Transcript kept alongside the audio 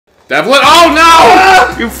Devlyn! Oh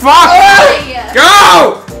no! You fuck!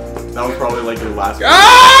 Go! That was probably like your last. Go!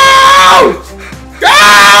 Go,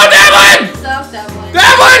 Devlyn! Stop, Devlyn.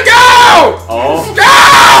 Devlyn, go! Oh. Go!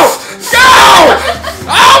 Go!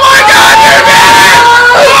 Oh my God, you did it!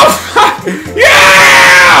 Oh,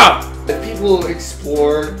 yeah! If people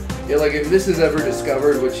explore, like if this is ever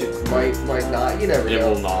discovered, which it might not, you never know. It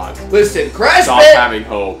will not. Listen, Crash Stop having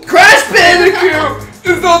hope. Crash Bandicoot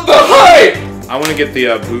is on the hype! I want to get the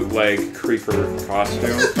bootleg creeper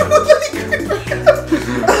costume.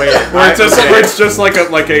 Where it's just like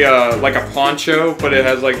a poncho, but it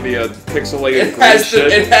has like the pixelated green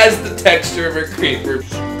shit. It has the texture of a creeper.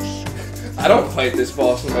 I don't fight this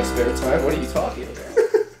boss in my spare time. What are you talking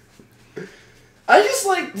about? I just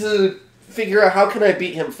like to figure out how can I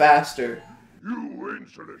beat him faster.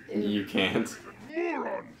 You can't.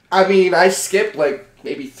 I mean, I skipped like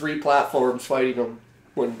maybe 3 platforms fighting him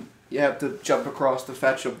when you have to jump across to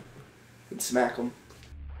fetch him and smack him.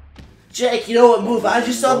 Jake, you know what move I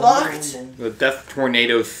just unlocked? The Death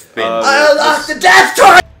Tornado Spin. I unlocked the Death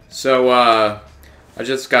Tornado! So, I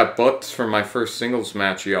just got booked for my first singles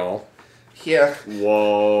match, y'all. Yeah.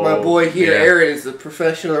 Whoa. My boy here, Aaron, is a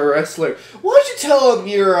professional wrestler. Why don't you tell him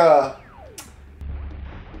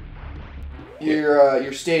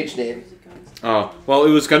your stage name? Oh, well,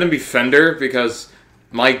 it was gonna be Fender because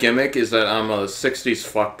my gimmick is that I'm a 60s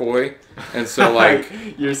fuckboy, and so, like...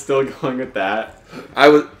 You're still going with that?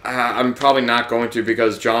 I'm probably not going to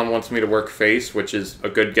because John wants me to work face, which is a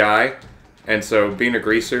good guy, and so being a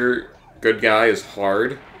greaser, good guy is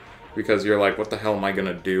hard, because you're like, what the hell am I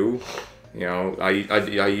gonna do? You know, I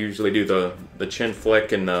usually do the chin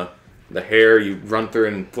flick and the hair, you run through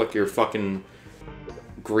and flick your fucking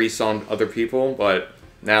grease on other people, but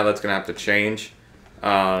now that's gonna have to change.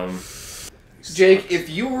 Jake, if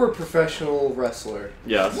you were a professional wrestler,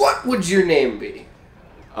 yes, what would your name be?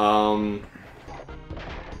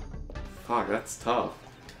 Fuck, that's tough.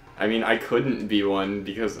 I mean, I couldn't be one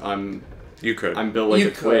because You could. I'm built like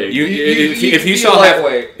a twig.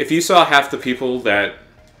 If you saw half the people that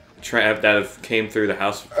have came through the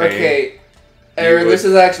House of Pain. Okay, Aaron, this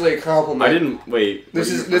is actually a compliment. I didn't wait.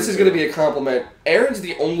 This is gonna be a compliment. Aaron's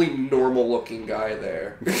the only normal-looking guy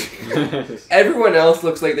there. Everyone else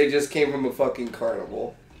looks like they just came from a fucking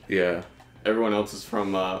carnival. Yeah. Everyone else is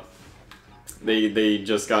from they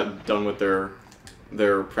just got done with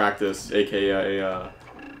their practice, aka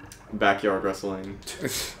backyard wrestling.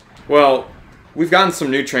 Well, we've gotten some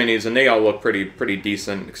new trainees and they all look pretty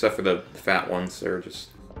decent, except for the fat ones. They're just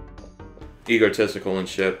egotistical and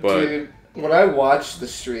shit. But dude, when I watch the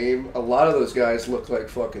stream, a lot of those guys look like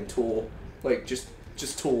fucking Tool, like just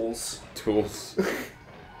tools. Tools.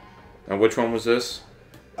 And which one was this?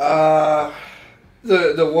 The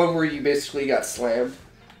one where you basically got slammed.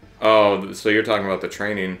 Oh, so you're talking about the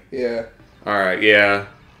training? Yeah. All right. Yeah.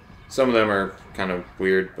 Some of them are kind of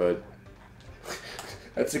weird, but.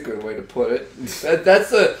 That's a good way to put it.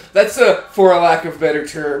 That's a for a lack of better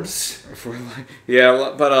terms.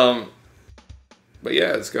 Yeah, but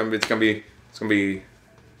yeah, it's gonna be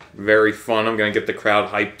very fun. I'm gonna get the crowd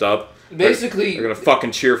hyped up. Basically, they're gonna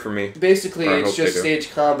fucking cheer for me. Basically, it's just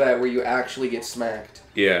stage combat where you actually get smacked.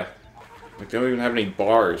 Yeah, like they don't even have any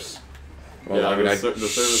bars. Well, yeah, I mean, the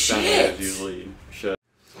service down there is usually shit.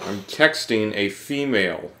 I'm texting a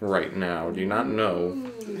female right now. Do you not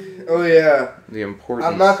know? Oh yeah. The importance.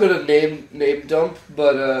 I'm not gonna name dump,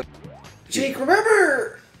 but Jake,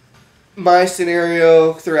 remember my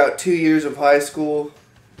scenario throughout 2 years of high school?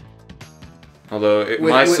 Although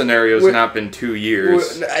my scenario's not been 2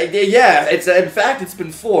 years. Yeah, in fact it's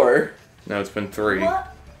been 4. No, it's been 3.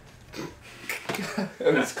 What?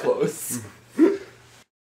 That was close.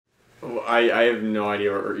 I have no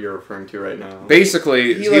idea what you're referring to right now.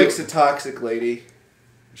 Basically, he likes a toxic lady.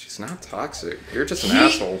 She's not toxic. You're just an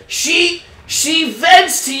asshole. She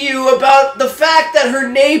vents to you about the fact that her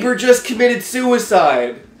neighbor just committed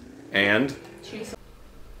suicide. And?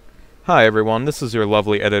 Hi everyone, this is your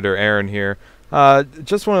lovely editor Aaron here.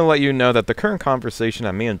 Just want to let you know that the current conversation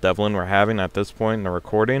that me and Devlyn were having at this point in the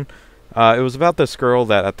recording, it was about this girl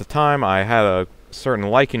that at the time I had a certain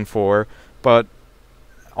liking for, but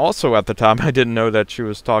also at the time I didn't know that she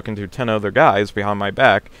was talking to 10 other guys behind my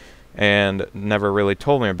back, and never really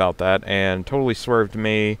told me about that, and totally swerved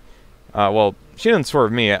me. Well, she didn't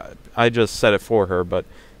swerve me, I just said it for her, but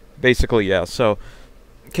basically, yeah. So,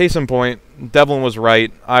 case in point, Devlyn was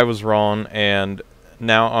right, I was wrong, and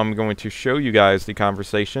now I'm going to show you guys the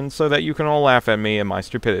conversation so that you can all laugh at me and my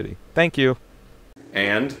stupidity. Thank you.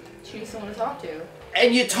 And? She needs someone to talk to.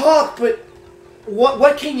 And you talk, but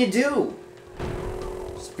what can you do?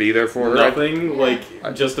 be there for her. Nothing, like,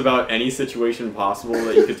 just about any situation possible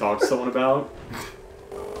that you could talk to someone about?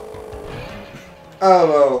 I don't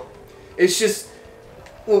know. It's just,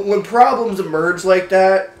 when problems emerge like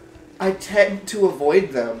that, I tend to avoid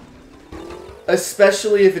them.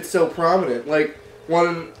 Especially if it's so prominent. Like,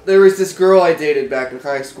 when there was this girl I dated back in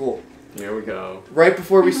high school. Here we go. Right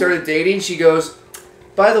before we started dating, she goes,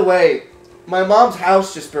 by the way, my mom's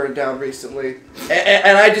house just burned down recently.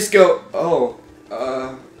 And I just go, oh,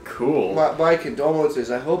 cool. My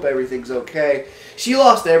condolences. I hope everything's okay. She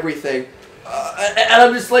lost everything. And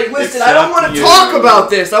I'm just like, listen, I don't want to talk about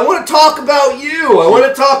this. I want to talk about you. I want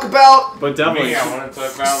to talk about Devlyn, I want to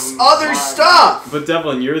talk about other stuff. But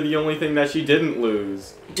Devlyn, you're the only thing that she didn't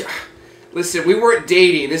lose. Listen, we weren't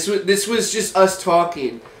dating. This was just us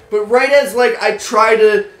talking. But right as, like, I try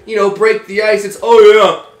to, you know, break the ice, it's, oh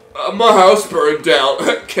yeah, my house burned down.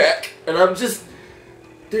 Keck. And I'm just,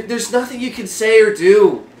 there's nothing you can say or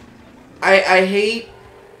do. I hate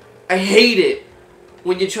it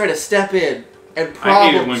when you try to step in and problems.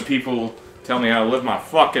 I hate it when people tell me how to live my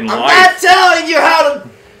fucking life. I'm not telling you how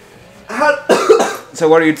to... So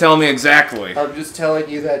what are you telling me exactly? I'm just telling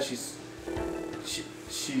you that she's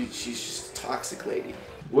just a toxic lady.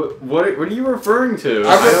 What are you referring to?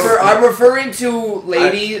 I'm referring to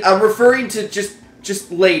ladies. I'm referring to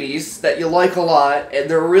just ladies that you like a lot, and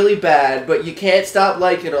they're really bad, but you can't stop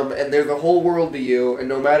liking them, and they're the whole world to you, and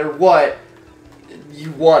no matter what,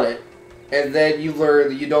 you want it, and then you learn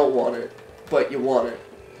that you don't want it, but you want it.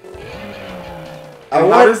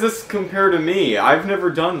 How does this compare to me? I've never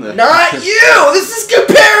done this. Not you! This is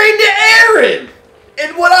comparing to Aaron!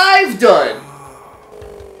 And what I've done!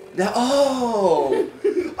 Now, oh,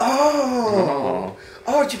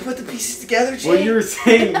 did you put the pieces together, Jake? Well, you were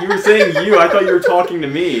saying you. I thought you were talking to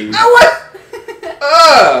me.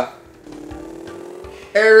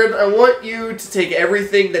 Aaron, I want you to take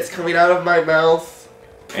everything that's coming out of my mouth.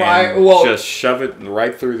 Just shove it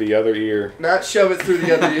right through the other ear. Not shove it through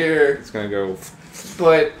the other ear. It's gonna go.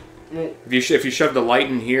 But if you shoved the light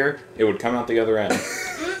in here, it would come out the other end.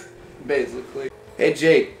 Basically. Hey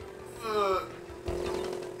Jake.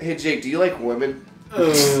 Hey Jake, do you like women?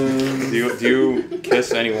 Do you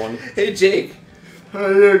kiss anyone? Hey Jake. I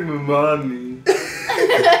like my mommy.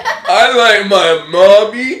 I like my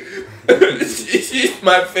mommy. She's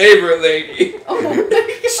my favorite lady. Oh my God.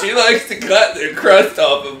 She likes to cut the crust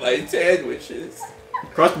off of my sandwiches.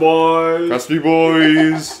 Crust boys. Crusty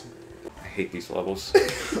boys. I hate these levels.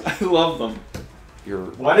 I love them.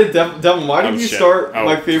 Why did Devlyn? Why did you start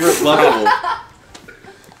my favorite level?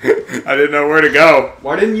 I didn't know where to go.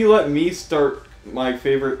 Why didn't you let me start my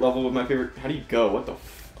favorite level with my favorite? How do you go? What the?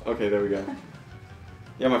 Okay, there we go.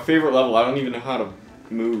 Yeah, my favorite level. I don't even know how to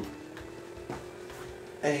move.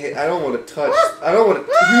 I don't want to touch. I don't want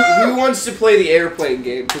to. Who wants to play the airplane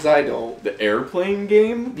game? Because I don't. The airplane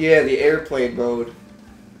game? Yeah, the airplane mode.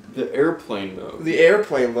 The airplane mode. The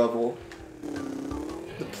airplane level.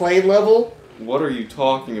 The plane level. What are you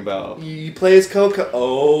talking about? You play as Coco.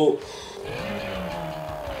 Oh.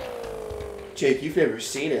 Jake, you've never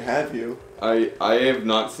seen it, have you? I have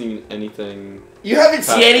not seen anything. You haven't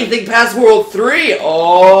seen anything past World 3?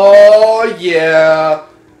 Oh, yeah.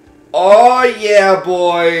 Oh, yeah,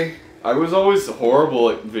 boy. I was always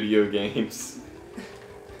horrible at video games.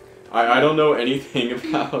 I don't know anything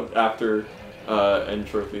about after end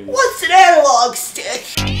trophies. What's an analog stick?